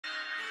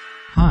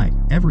Hi,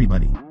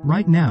 everybody.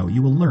 Right now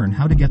you will learn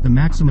how to get the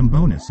maximum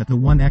bonus at the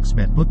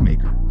 1xBet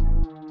bookmaker.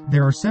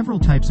 There are several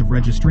types of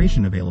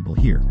registration available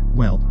here.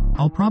 Well,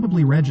 I'll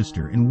probably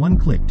register in one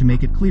click to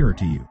make it clearer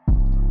to you.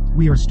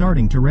 We are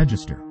starting to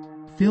register.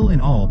 Fill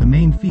in all the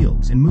main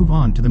fields and move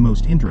on to the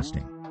most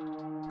interesting.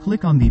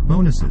 Click on the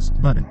Bonuses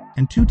button,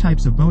 and two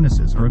types of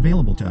bonuses are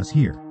available to us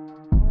here.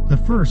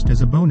 The first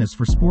is a bonus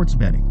for sports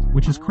betting,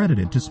 which is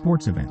credited to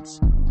sports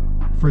events.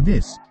 For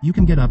this, you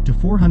can get up to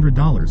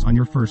 $400 on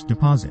your first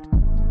deposit.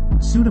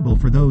 Suitable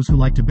for those who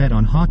like to bet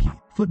on hockey,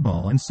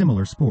 football and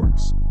similar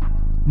sports.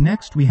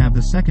 Next we have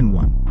the second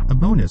one, a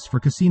bonus for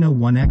Casino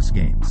 1x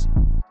games.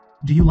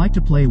 Do you like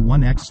to play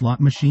 1x slot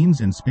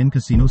machines and spin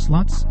casino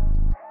slots?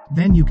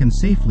 Then you can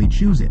safely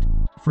choose it.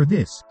 For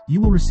this,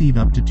 you will receive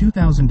up to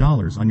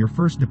 $2,000 on your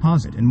first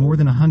deposit and more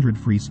than 100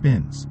 free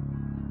spins.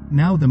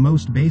 Now the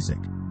most basic.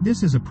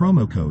 This is a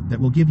promo code that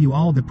will give you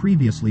all the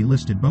previously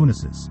listed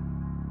bonuses.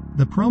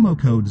 The promo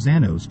code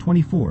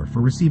XANOS24 for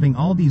receiving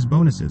all these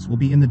bonuses will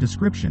be in the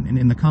description and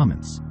in the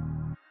comments.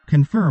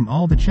 Confirm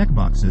all the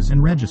checkboxes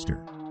and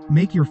register.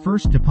 Make your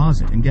first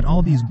deposit and get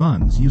all these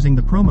buns using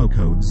the promo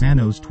code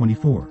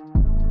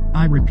XANOS24.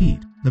 I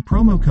repeat, the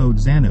promo code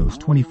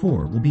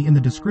XANOS24 will be in the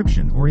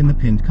description or in the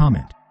pinned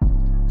comment.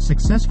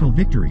 Successful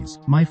victories,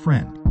 my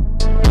friend.